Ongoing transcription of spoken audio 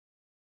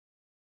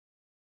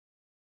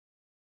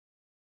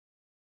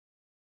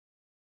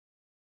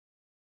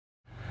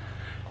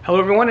Hello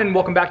everyone and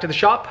welcome back to the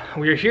shop.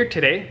 We are here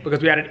today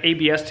because we added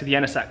ABS to the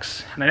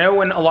NSX. And I know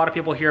when a lot of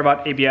people hear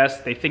about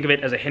ABS, they think of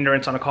it as a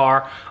hindrance on a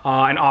car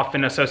and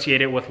often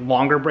associate it with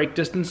longer brake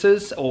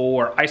distances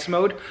or ice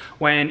mode,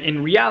 when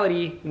in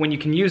reality, when you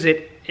can use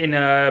it in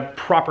a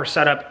proper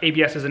setup,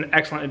 ABS is an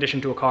excellent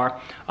addition to a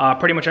car.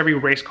 Pretty much every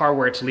race car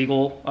where it's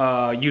legal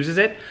uses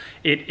it.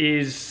 It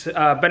is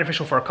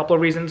beneficial for a couple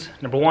of reasons.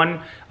 Number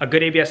one, a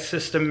good ABS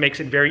system makes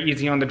it very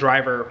easy on the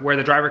driver, where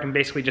the driver can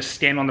basically just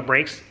stand on the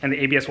brakes and the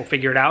ABS will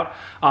figure it out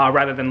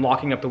rather than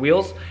locking up the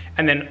wheels.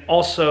 And then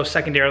also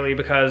secondarily,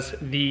 because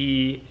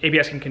the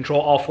ABS can control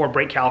all four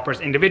brake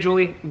calipers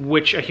individually,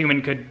 which a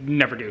human could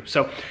never do.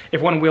 So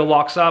if one wheel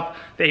locks up,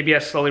 the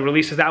ABS slowly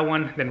releases that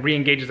one, then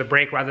re-engages the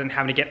brake rather than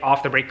having to get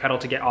off the brake pedal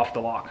to get off the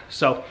lock.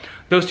 So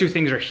those two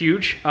things are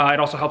huge. It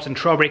also helps in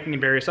trail braking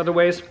in various other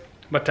ways.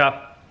 But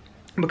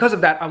because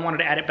of that, I wanted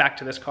to add it back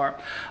to this car.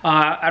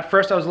 At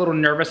first, I was a little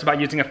nervous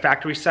about using a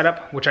factory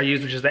setup, which I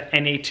used, which is the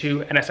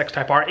NA2 NSX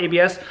Type R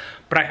ABS,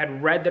 but I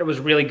had read that it was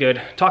really good.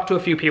 Talked to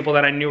a few people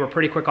that I knew were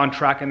pretty quick on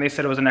track, and they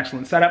said it was an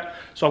excellent setup,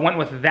 so I went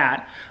with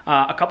that.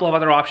 A couple of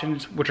other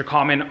options, which are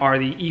common, are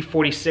the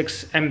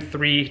E46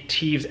 M3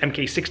 Teves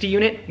MK60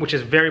 unit, which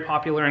is very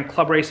popular in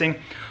club racing.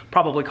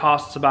 Probably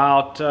costs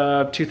about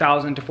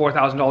 $2,000 to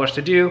 $4,000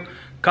 to do.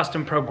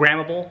 Custom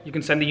programmable. You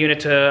can send the unit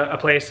to a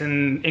place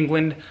in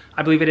England,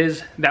 I believe it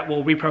is, that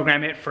will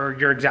reprogram it for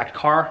your exact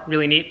car.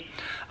 Really neat.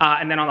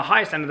 And then on the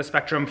highest end of the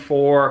spectrum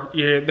for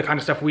the kind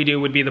of stuff we do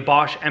would be the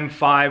Bosch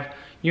M5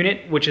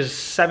 unit, which is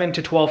 $7,000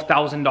 to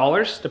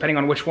 $12,000, depending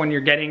on which one you're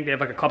getting. They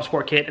have like a club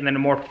sport kit and then a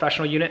more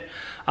professional unit,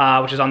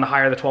 which is on the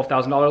higher, the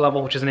 $12,000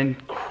 level, which is an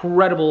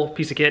incredible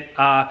piece of kit.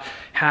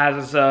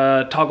 Has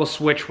a toggle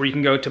switch where you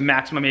can go to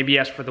maximum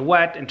ABS for the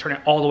wet and turn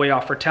it all the way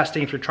off for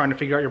testing if you're trying to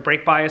figure out your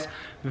brake bias.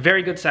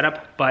 Very good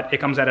setup, but it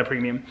comes at a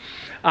premium.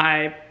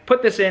 I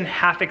put this in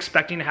half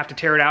expecting to have to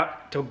tear it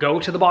out to go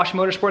to the Bosch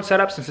Motorsport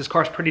setup, since this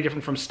car is pretty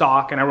different from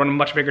stock and I run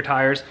much bigger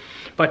tires.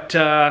 But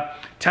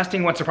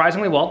testing went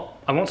surprisingly well.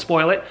 I won't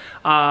spoil it,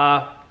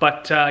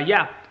 but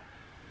yeah,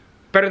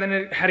 better than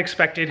I had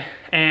expected,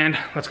 and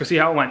let's go see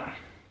how it went.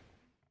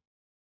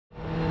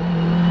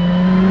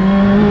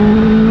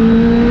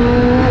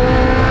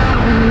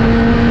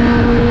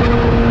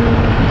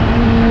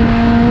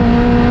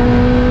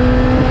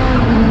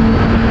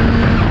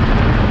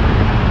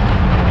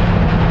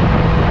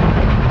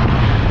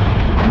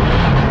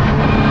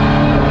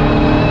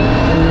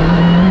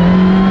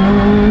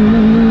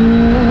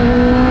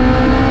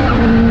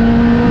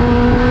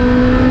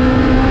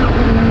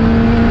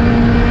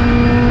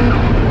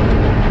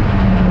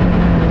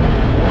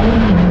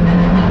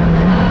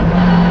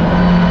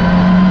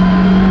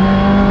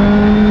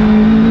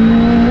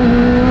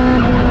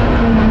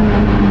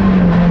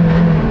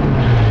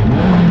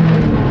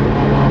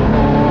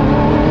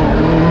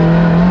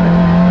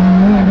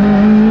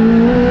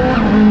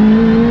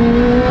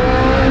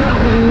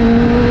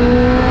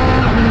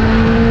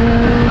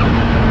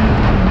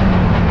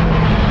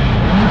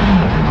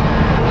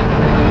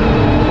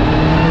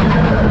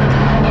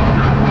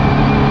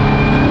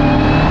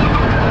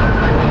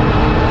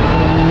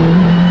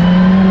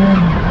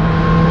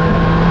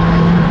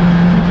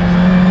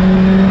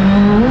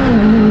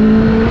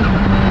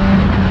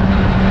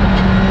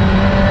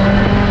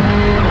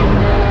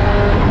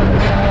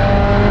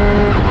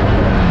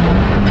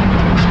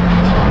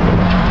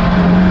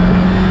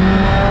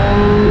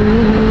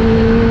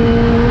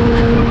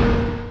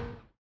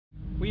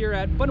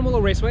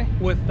 Buttonwillow Raceway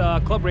with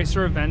Club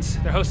Racer events.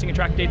 They're hosting a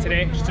track day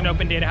today, just an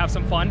open day to have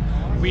some fun.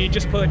 We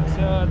just put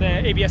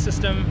the ABS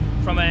system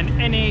from an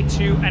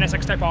NA2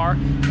 NSX Type R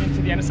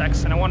into the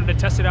NSX, and I wanted to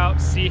test it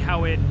out, see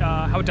how it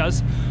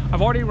does.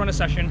 I've already run a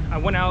session. I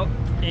went out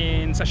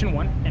in session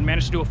 1 and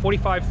managed to do a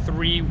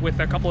 45.3 with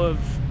a couple of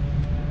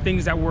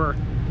things that were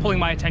pulling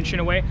my attention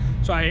away.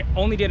 So I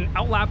only did an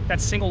out lap,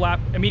 that single lap,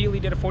 immediately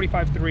did a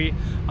 45.3.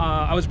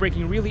 I was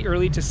braking really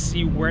early to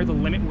see where the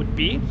limit would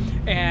be,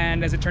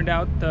 and as it turned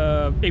out,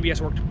 the ABS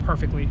worked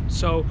perfectly.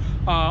 So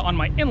on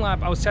my in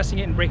lap, I was testing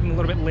it and braking a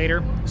little bit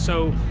later.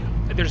 So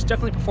there's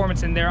definitely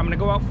performance in there. I'm gonna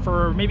go out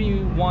for maybe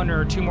 1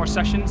 or 2 more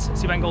sessions,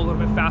 see if I can go a little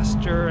bit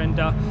faster and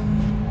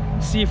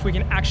see if we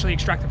can actually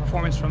extract the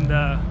performance from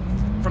the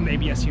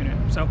ABS unit.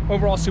 So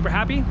overall, super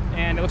happy,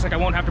 and it looks like I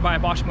won't have to buy a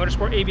Bosch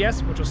Motorsport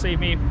ABS, which will save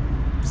me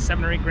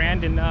 7 or 8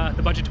 grand in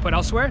the budget to put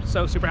elsewhere.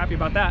 So super happy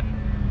about that.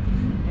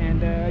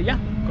 And yeah,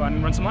 go ahead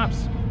and run some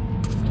laps.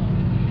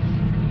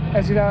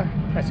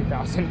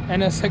 S2000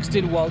 NSX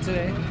did well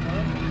today.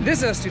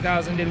 This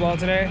S2000 did well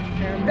today,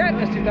 and that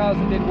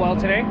S2000 did well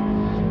today.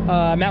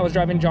 Matt was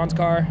driving John's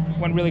car,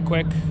 went really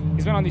quick.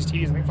 He's been on these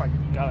TDs, I think, for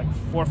like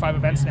 4 or 5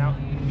 events now.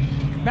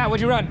 Matt,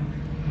 what'd you run?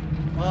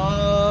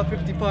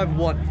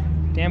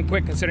 55.1. Damn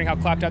quick, considering how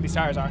clapped out these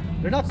tires are.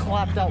 They're not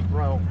clapped out,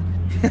 bro.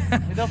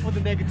 Enough with the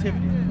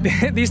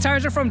negativity. These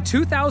tires are from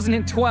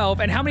 2012,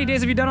 and how many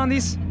days have you done on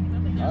these? I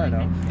don't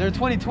know. They're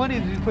 2020,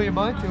 you just put your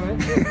mind to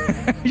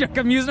it.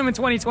 I'm using them in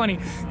 2020.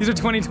 These are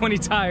 2020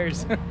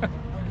 tires.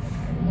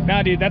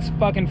 Nah, dude, that's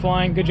fucking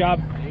flying. Good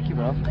job. Thank you,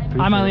 bro.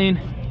 I'm Eileen.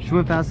 She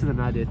went faster than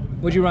I did.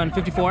 What'd you run,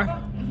 54?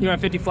 You went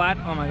 50 flat?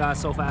 Oh my god,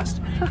 so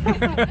fast.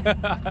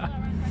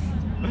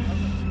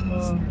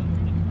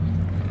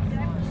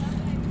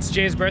 It's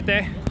Jay's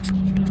birthday.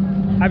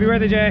 Happy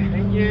birthday, Jay.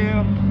 Thank you.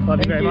 Love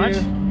you very much.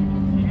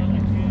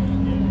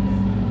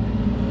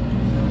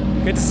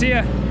 Good to see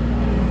you.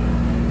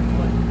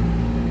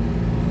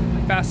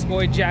 Fast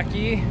boy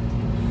Jackie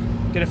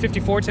did a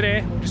 54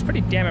 today, which is pretty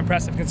damn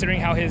impressive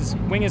considering how his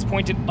wing is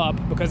pointed up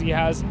because he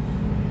has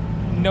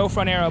no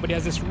front arrow, but he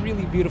has this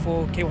really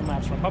beautiful K1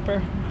 Labs front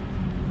bumper.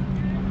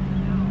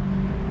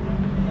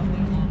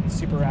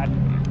 Super rad.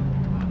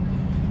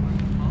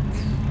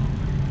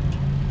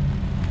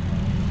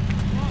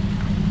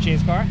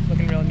 Jay's car,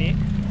 looking real neat.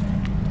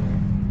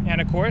 And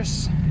of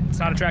course, it's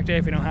not a track day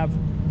if we don't have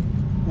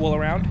wool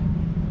around.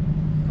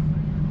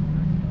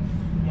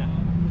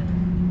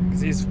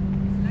 Because he's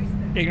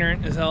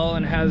ignorant as hell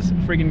and has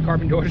friggin'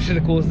 carbon doors, which is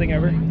the coolest thing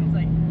ever.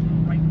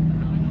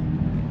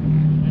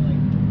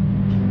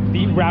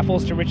 Beat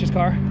raffles to Rich's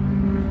car.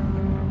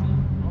 And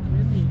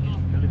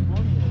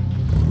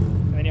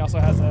then he also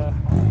has a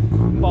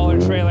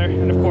baller trailer,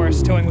 and of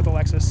course, towing with a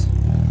Lexus.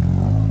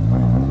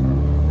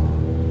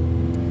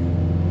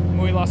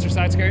 We lost her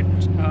side skirt.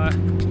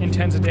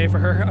 Intense a day for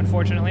her,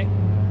 unfortunately.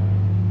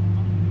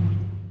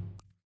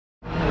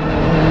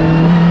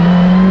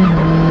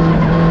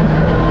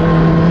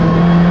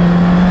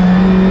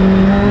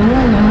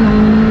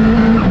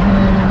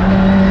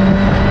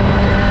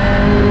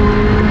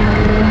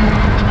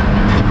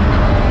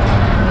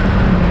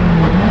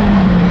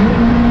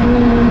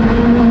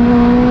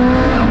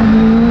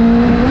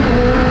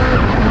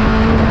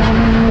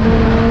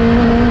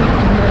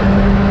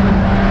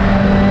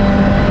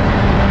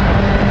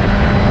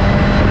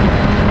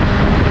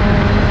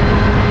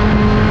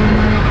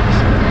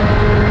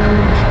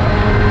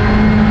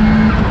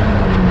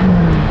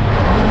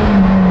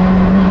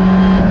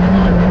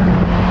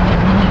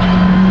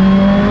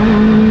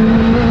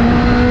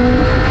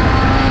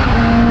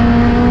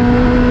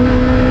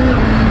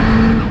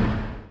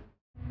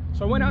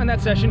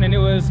 Session and it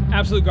was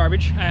absolute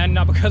garbage, and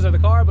not because of the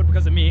car but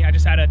because of me. I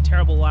just had a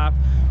terrible lap,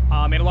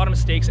 made a lot of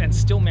mistakes, and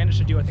still managed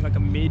to do I think like a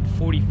mid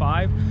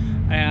 45,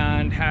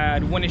 and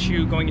had one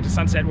issue going into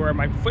sunset where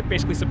my foot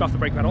basically slipped off the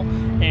brake pedal,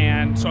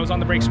 and so I was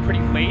on the brakes pretty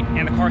late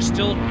and the car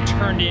still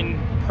turned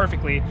in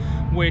perfectly,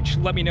 which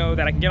let me know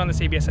that I can get on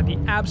this ABS at the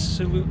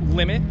absolute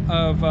limit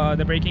of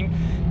the braking,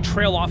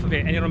 trail off of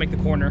it, and it'll make the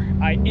corner.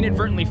 I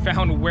inadvertently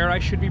found where I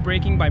should be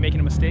braking by making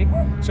a mistake,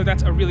 so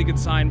that's a really good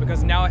sign,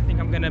 because now I think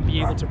I'm gonna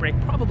be able to brake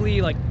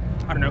probably like,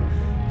 I don't know,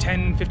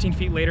 10-15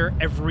 feet later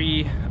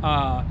every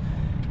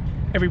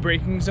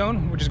braking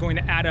zone, which is going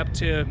to add up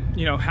to,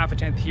 you know, half a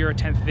tenth here, a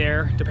tenth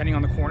there, depending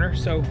on the corner.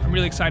 So I'm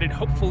really excited.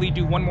 Hopefully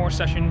do one more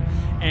session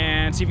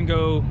and see if we can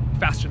go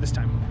faster this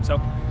time. So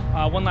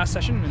one last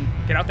session and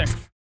get out there.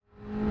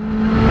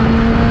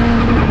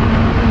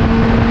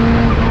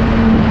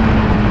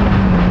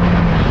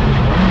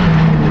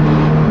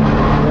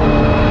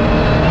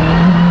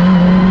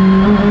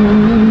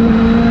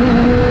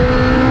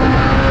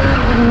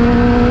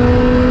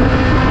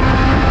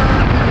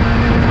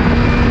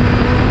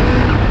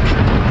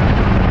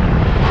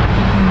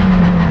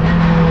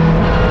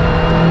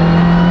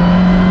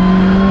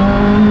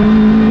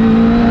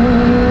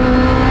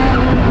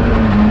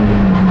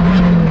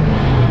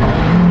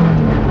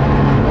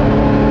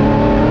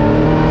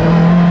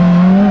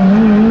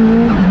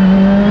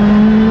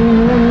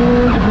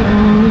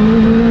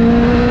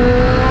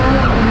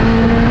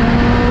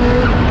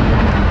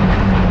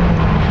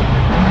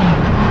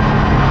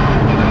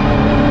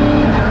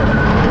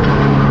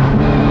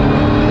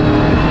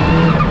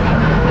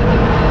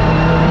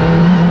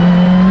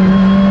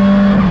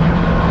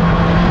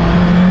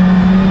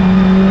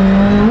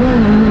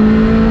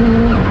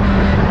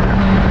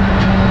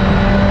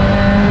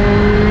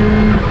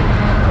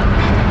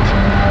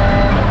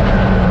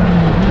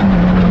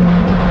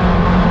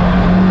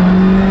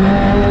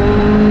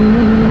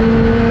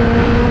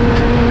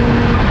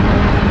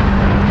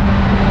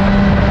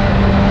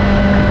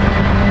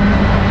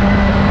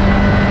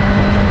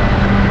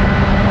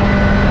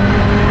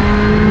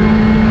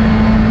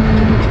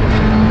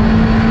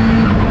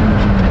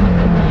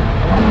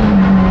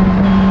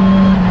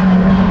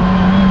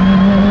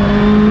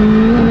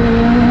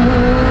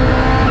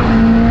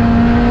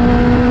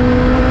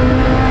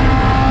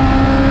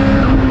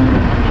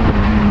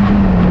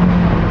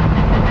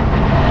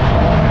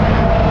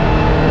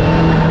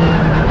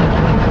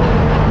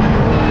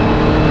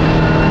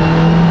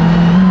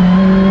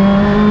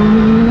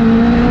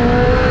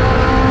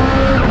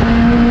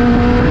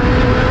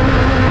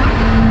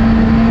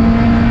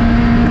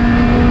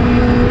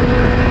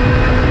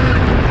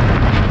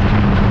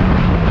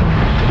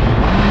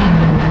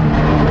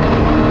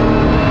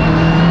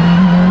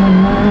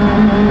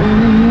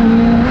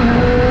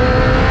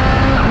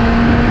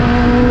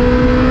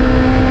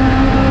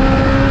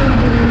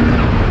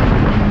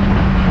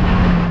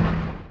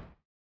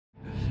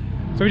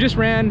 So we just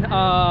ran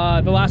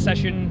the last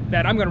session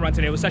that I'm going to run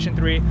today. It was session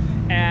 3,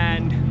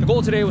 and the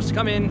goal today was to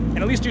come in and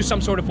at least do some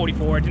sort of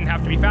 44. It didn't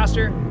have to be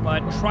faster, but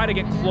try to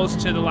get close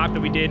to the lap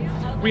that we did.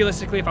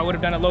 Realistically, if I would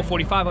have done a low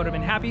 45, I would have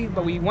been happy,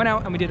 but we went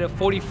out and we did a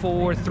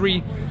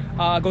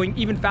 44.3, going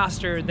even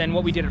faster than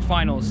what we did at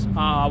finals,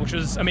 which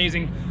was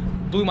amazing.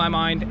 Blew my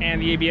mind,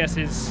 and the ABS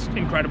is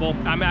incredible.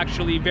 I'm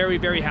actually very,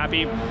 very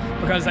happy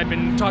because I've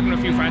been talking to a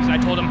few friends and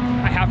I told them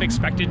I half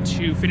expected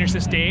to finish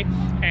this day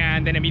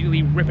and then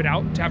immediately rip it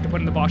out to have to put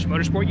in the Bosch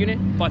Motorsport unit,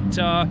 but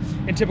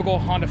in typical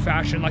Honda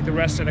fashion, like the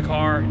rest of the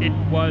car, it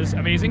was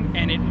amazing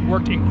and it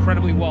worked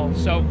incredibly well.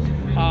 So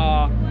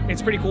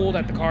it's pretty cool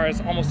that the car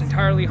is almost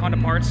entirely Honda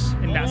parts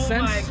in that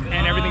sense,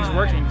 and everything's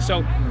working.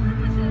 So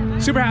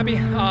super happy.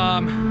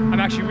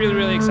 I'm actually really,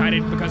 really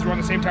excited because we're on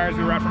the same tires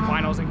we were at from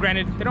finals, and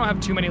granted, they don't have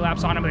too many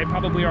laps on them, but they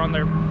probably are on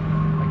their,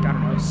 like, I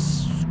don't know,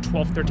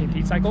 12th, 13th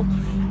heat cycle.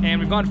 And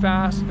we've gone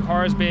fast. The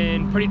car has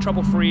been pretty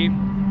trouble-free.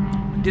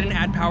 Didn't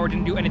add power,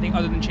 didn't do anything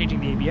other than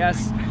changing the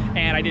ABS.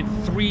 And I did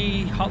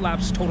 3 hot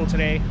laps total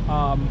today.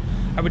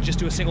 I would just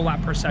do a single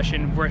lap per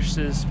session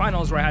versus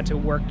finals where I had to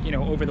work, you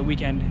know, over the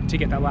weekend to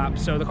get that lap.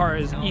 So the car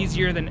is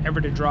easier than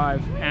ever to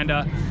drive, and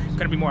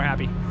couldn't be more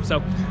happy.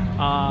 So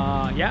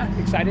yeah,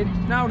 excited.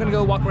 Now we're gonna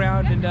go walk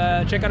around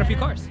and check out a few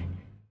cars.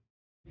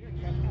 Let's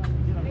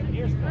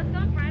go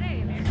on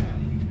Friday.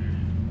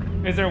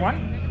 Is there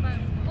one?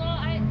 Well,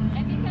 I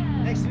think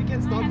Next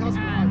weekend's Doghouse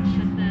Garage.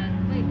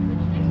 Wait, which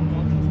day?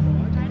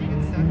 It's Friday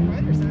or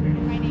Saturday?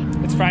 Friday.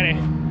 It's Friday.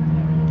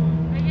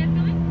 Are you guys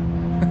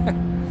going?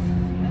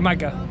 Might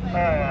go.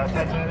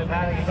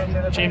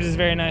 James is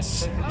very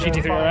nice.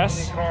 GT3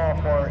 RS.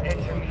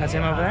 That's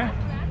him over there.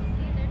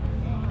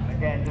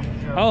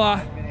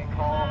 Hola.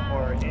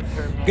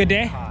 Good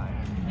day. Yeah,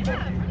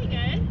 pretty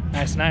good.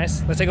 Nice,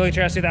 nice. Let's take a look at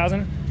your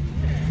S2000.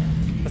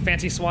 The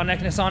fancy swan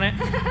necklace on it.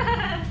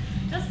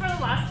 Just for the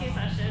last 2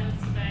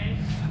 sessions today.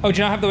 Oh, did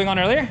you not have the wing on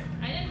earlier?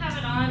 I didn't have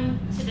it on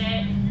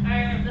today,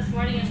 or this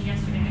morning and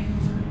yesterday.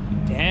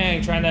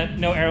 Dang, trying that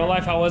no aero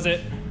life. How was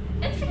it?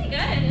 It's pretty good.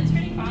 It's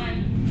pretty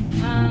fun.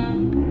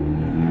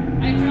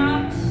 I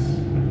dropped,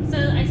 so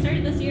I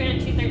started this year at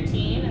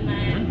 213, and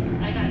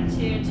then I got to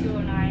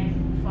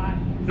 209 flat.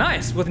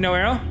 Nice, with no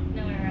aero?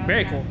 No arrow.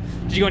 Very yeah. cool.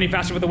 Did you go any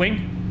faster with the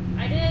wing?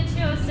 I did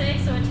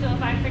 206, so a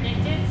 205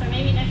 predicted, so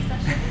maybe next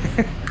session.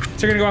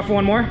 So you're gonna go out for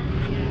one more?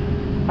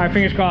 Yeah. All right,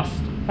 fingers crossed.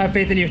 I have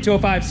faith in you.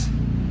 205s.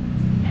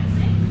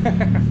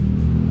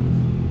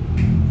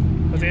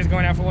 Jose's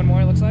going out for one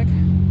more, it looks like.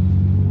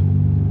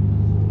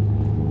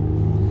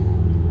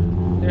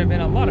 There have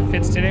been a lot of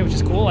fits today, which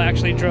is cool. I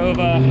actually drove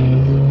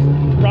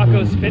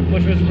Rocco's fit,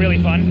 which was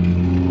really fun.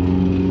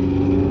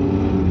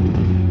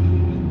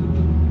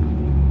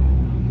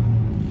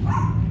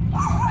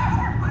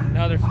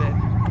 Another fit.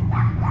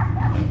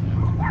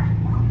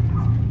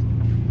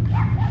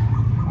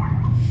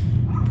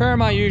 Per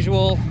my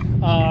usual,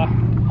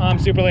 I'm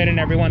super late and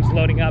everyone's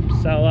loading up,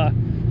 so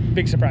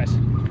big surprise.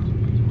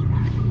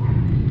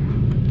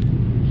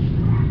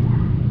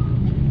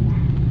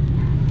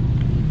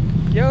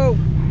 Yo!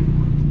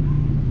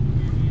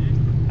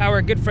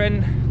 Our good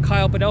friend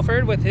Kyle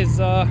Padelford with his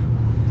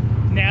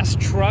NAS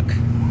truck.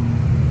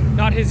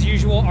 Not his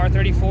usual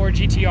R34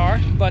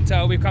 GTR, but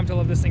we've come to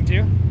love this thing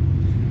too.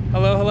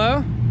 Hello,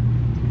 hello.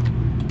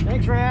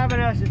 Thanks for having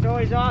us. It's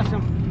always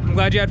awesome. I'm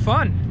glad you had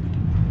fun.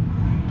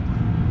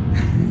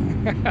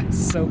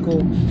 So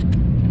cool.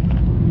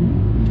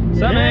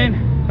 What's up, man?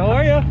 How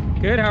are you?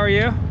 Good, how are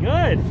you?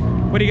 Good.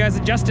 What are you guys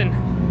adjusting?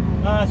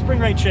 Spring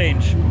rate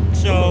change.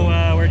 So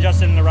we're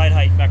adjusting the ride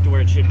height back to where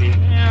it should be.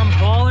 Damn,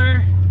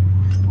 baller.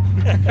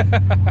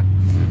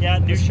 Yeah,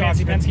 new Those shocks,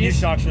 fancy new Penske's?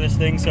 shocks for this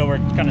thing, so we're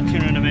kind of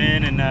tuning them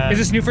in. And Is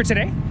this new for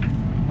today?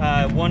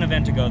 one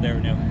event ago, they were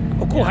new.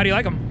 Oh, cool. Yeah. How do you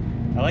like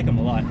them? I like them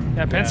a lot.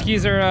 Yeah,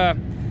 Penske's are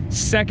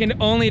second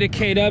only to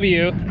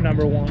KW,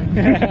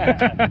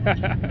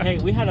 #1. Hey,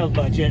 we had a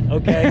budget,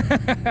 okay?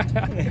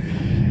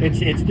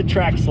 it's the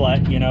track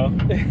slut, you know.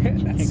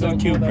 Can't so go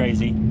too cool, though.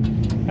 crazy.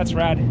 That's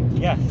rad.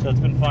 Yeah, so it's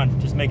been fun,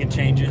 just making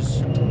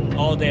changes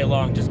all day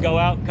long. Just go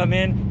out, come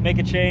in, make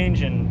a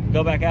change, and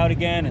go back out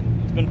again,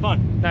 and it's been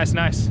fun. Nice,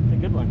 nice. It's a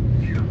good one.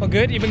 Well,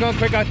 good. You've been going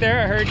quick out there.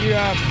 I heard you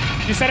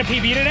set a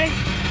PB today?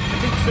 I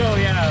think so,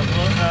 yeah.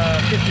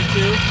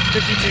 52.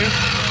 52.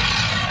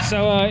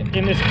 So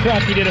in this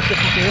truck, you did a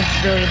 52.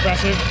 Very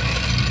impressive.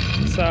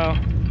 So I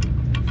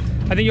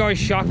think you always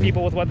shock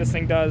people with what this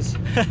thing does.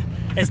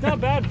 It's not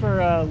bad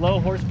for low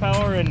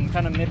horsepower and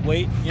kind of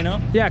mid-weight, you know?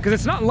 Yeah, because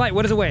it's not light.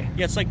 What does it weigh?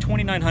 Yeah, it's like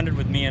 2,900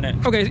 with me in it.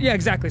 Okay, yeah,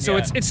 exactly. So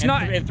Yeah. it's And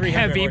not and 300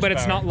 heavy, but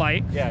it's horsepower. not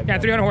light. Yeah, Yeah,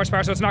 exactly. 300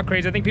 horsepower, so it's not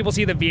crazy. I think people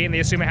see the V8 and they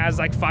assume it has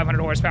like 500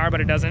 horsepower,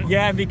 but it doesn't.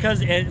 Yeah, because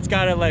it's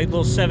got a like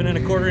little 7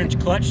 1/4 inch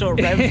clutch, so it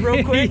revs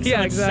real quick. Yeah,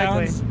 so it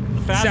exactly. Sounds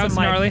fast. Sounds I'm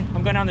like, gnarly.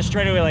 I'm going down the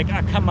straightaway like,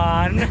 ah, come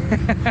on.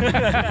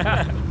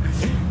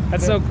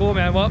 That's so cool,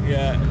 man. Well,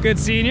 Yeah. good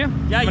seeing you.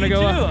 Yeah, I'm gonna you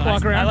go too.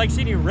 walk around. I like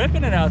seeing you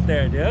ripping it out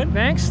there, dude.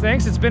 Thanks.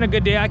 It's been a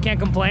good day. I can't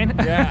complain.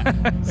 Yeah.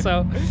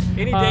 So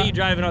Any day you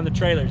drive it on the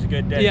trailer is a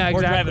good day. Yeah, Or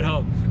exactly. drive it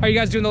home. Are you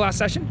guys doing the last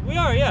session? We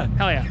are, yeah.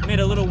 Hell yeah. Made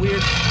a little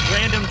weird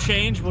random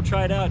change. We'll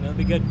try it out and it'll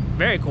be good.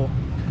 Very cool.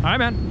 All right,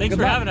 man. Thanks Good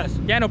for luck. having us.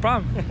 Yeah, no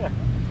problem.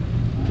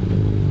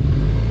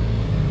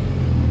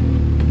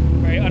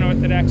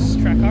 Method X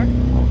track car.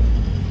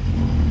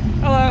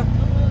 Hello.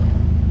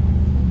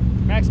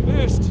 Max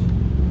Boost.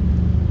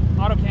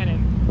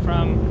 Autocannon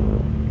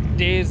from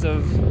days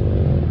of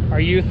our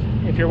youth.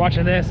 If you're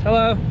watching this,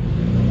 hello.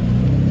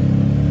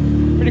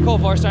 Pretty cool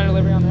 4-star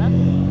delivery on that.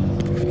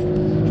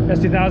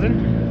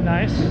 S2000,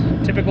 nice.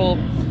 Typical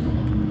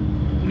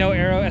no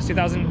aero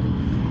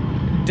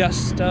S2000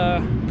 dust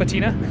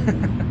patina.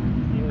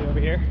 Over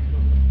here.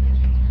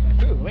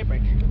 Ooh, late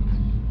brake.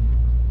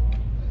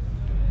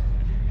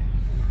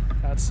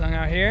 That's sung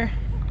out here.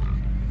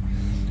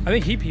 I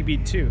think he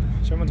PB'd too,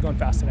 so everyone's going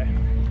fast today.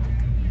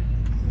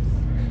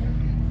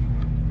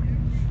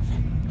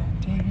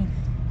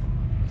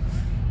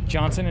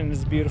 Johnson and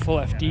his beautiful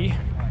FD.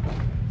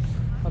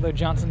 Although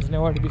Johnson's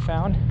nowhere to be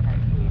found.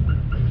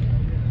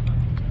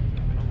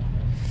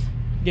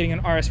 Getting an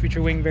RS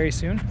Future wing very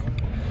soon.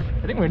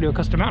 I think we're gonna do a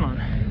custom mount on.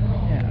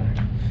 Yeah.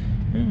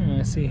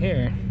 Let's see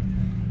here.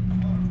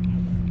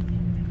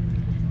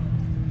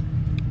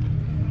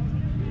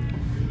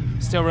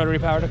 Still rotary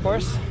powered, of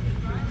course.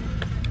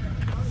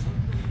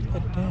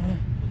 A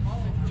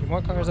few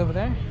more cars over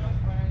there.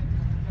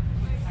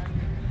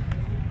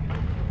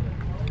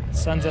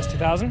 Sun's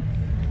S2000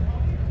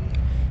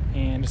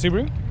 and a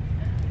Subaru.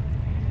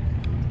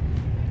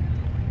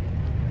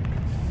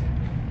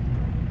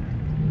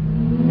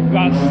 We've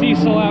got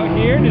Cecil out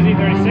here in his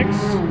E36.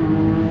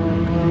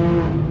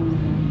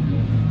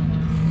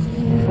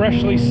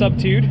 Freshly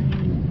sub-2'd.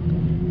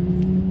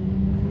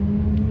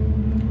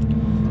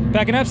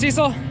 Backing up,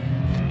 Cecil?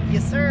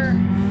 Yes, sir.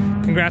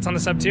 Congrats on the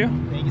sub-2.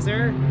 Thank you,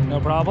 sir.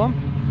 No problem.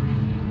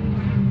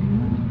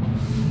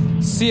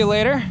 See you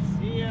later.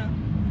 See ya.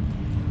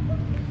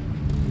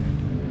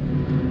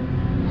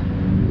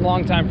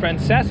 Longtime friend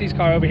Sassy's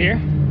car over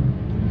here.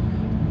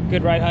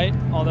 Good ride height,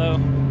 although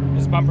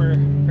his bumper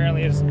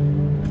apparently is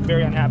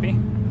very unhappy.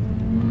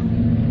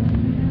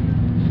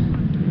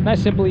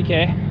 Nice simple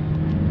EK.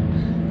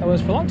 That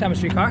was for a long time a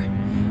street car,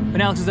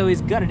 but Alex has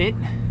always gutted it,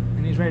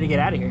 and he's ready to get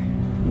out of here.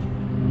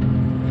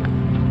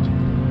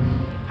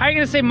 How are you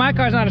gonna say my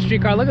car's not a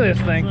street car? Look at this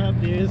thing. What's up,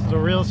 dude? This is a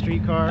real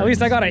street car. At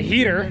least I got a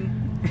heater.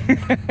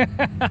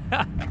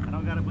 I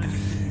don't got a bunch of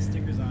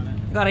stickers on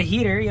it. Got a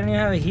heater, you don't even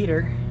have a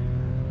heater.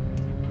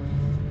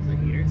 It's a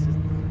heater.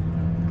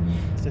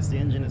 It's just the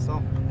engine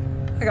itself.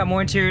 I got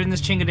more interior than this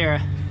Chingadera.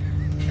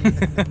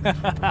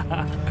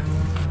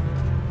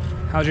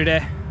 How's your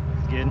day?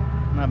 Good.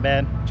 Not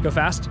bad. Did you go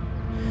fast?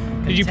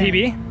 Did you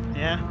PB?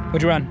 Yeah.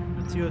 What'd you run?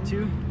 A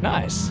 202.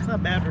 Nice. It's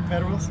not bad for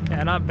federals.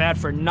 Yeah, not bad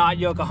for not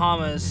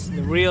Yokohama's,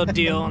 the real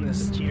deal on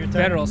this Cheater type.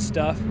 federal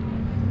stuff. The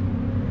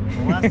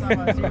last time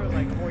I was here was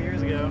like 4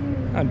 years ago.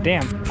 Oh,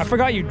 damn. I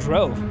forgot you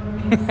drove.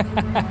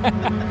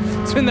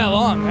 It's been that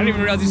long. I didn't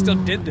even realize you still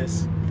did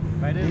this.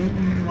 If I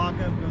didn't lock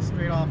up, go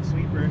straight off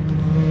sweeper.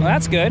 Well,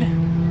 that's good.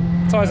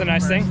 It's always a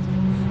nice thing.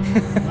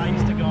 Not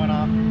used to going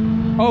off.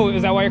 Oh,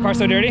 is that why your car's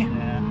so dirty?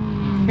 Yeah.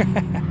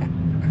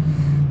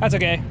 That's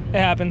okay. It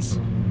happens.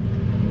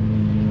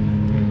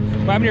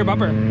 What happened to your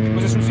bumper?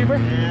 Was this from Super?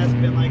 Yeah, it's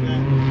been like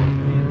that.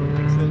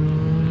 Fix it.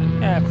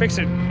 Yeah, fix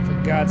it, for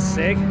God's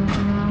sake.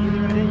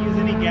 Either I didn't use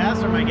any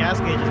gas or my gas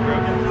gauge is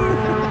broken.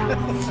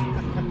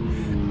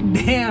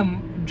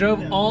 Damn,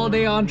 drove all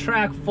day on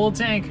track, full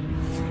tank.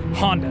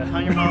 Honda.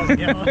 100 miles a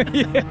gallon.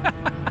 Yeah.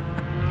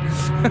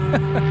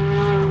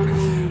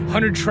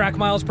 100 track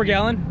miles per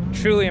gallon.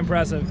 Truly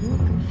impressive.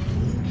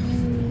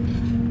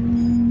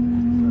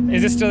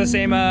 Is this still the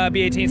same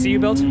B18C you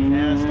built?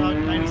 Yeah, stock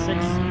 96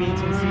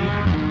 B18C.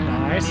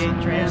 Nice.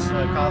 98 trans,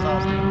 Cause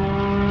Austin.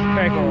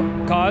 Very cool.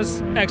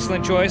 Cause,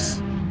 excellent choice.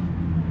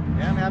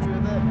 Yeah, I'm happy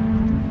with that.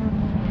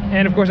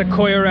 And of course a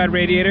Koyorad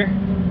radiator.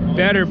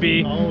 Better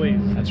be.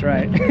 Always. That's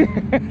right.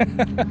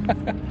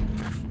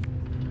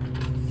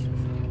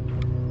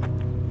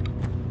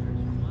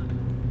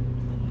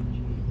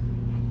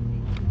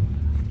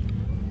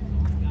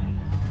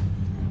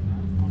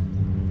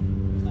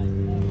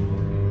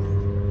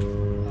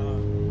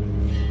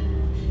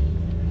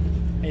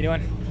 How you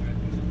doing?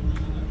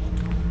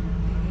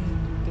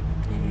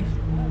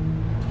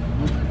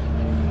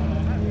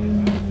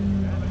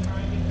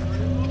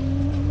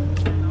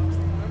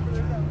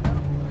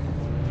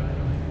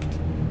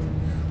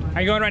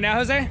 Are you going right now,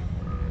 Jose?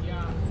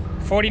 Yeah.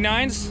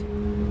 49s?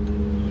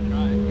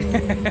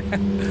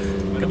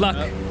 Good luck.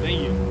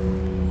 Thank you.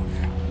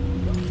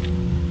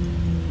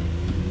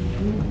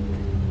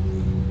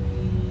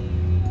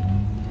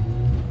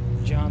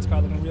 John's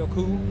car looking real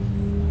cool.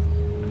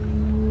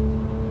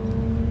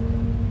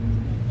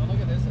 Don't look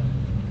at this side.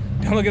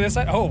 Don't look at this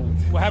side. Oh,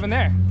 what happened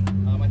there?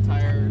 My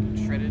tire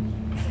shredded.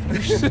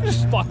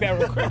 Just block that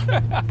real quick.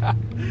 Yeah,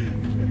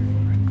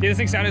 this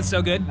thing sounded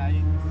so good.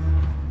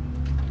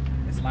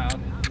 It's loud.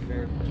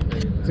 Very.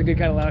 It's a good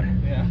kind of loud.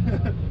 Yeah.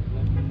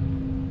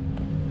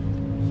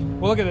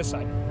 We'll look at this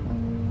side.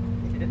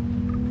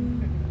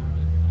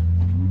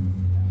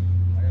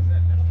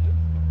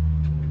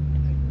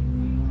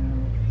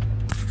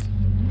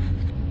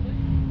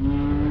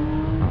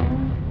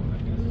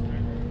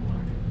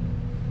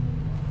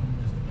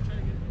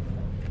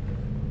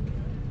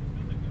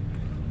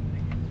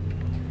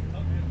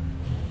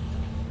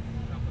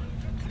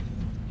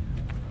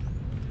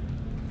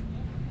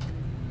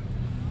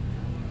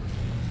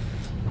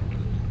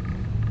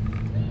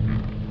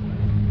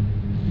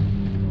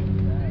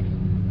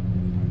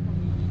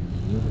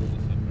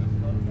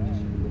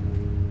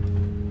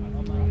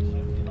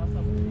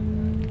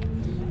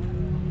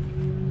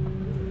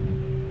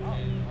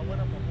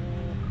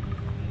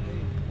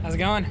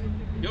 going?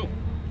 Yo.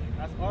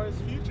 That's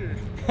RS Future.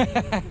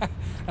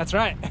 That's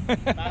right.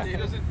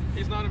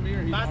 He's not a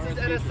mirror. He's Fastest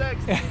RS Future.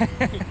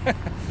 NSX.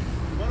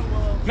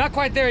 Buttonwillow. Not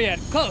quite there yet.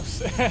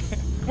 Close.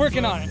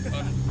 Working on it. I'm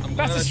glad I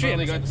Fastest street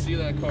finally NSX. got to see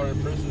that car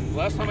in person.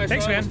 Last time I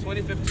Thanks, saw it man. was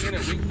 2015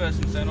 at Week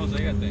Fest in San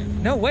Jose, I think.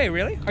 No way,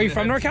 really? Are you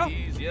from They had NorCal?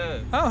 cheese, yeah.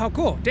 Oh, how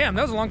cool. Damn,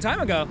 that was a long time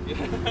ago.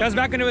 That was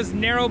back when it was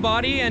narrow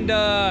body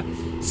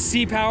and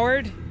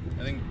C-powered.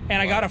 I think.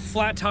 And I got a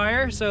flat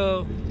tire,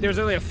 so there was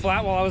really a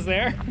flat while I was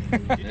there.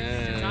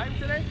 Yeah. Time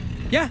today?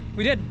 Yeah,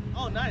 we did.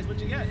 Oh, nice. What'd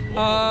you get?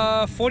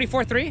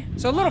 44.3,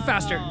 so a little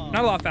faster. Not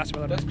a lot faster, but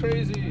a little That's bit.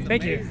 crazy.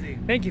 Thank you.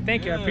 amazing. Thank you,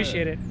 thank you. I Yeah.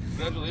 appreciate it.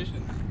 Congratulations.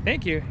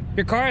 Thank you.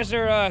 Your cars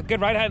are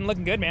good ride ahead and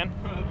looking good, man.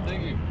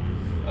 Thank you.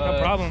 No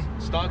problem.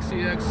 Stock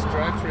CX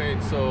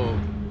drivetrain, so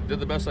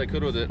did the best I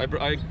could with it.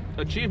 I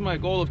achieved my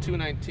goal of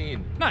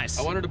 219. Nice.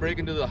 I wanted to break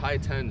into the high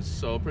 10s,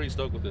 so pretty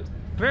stoked with it.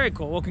 Very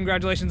cool. Well,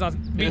 congratulations on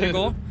beating your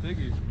goal. Thank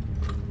you.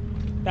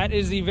 That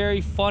is the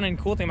very fun and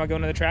cool thing about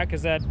going to the track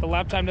is that the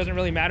lap time doesn't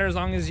really matter as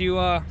long as you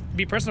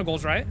beat personal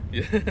goals, right?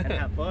 Yeah. And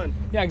have fun.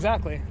 Yeah,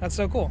 exactly. That's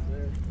so cool.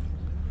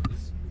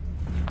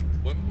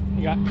 What?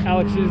 You got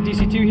Alex's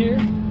DC2 here.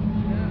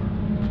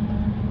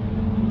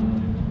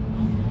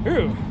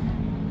 Ooh.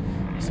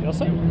 See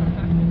also?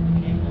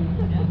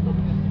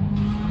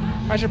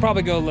 I should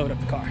probably go load up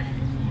the car.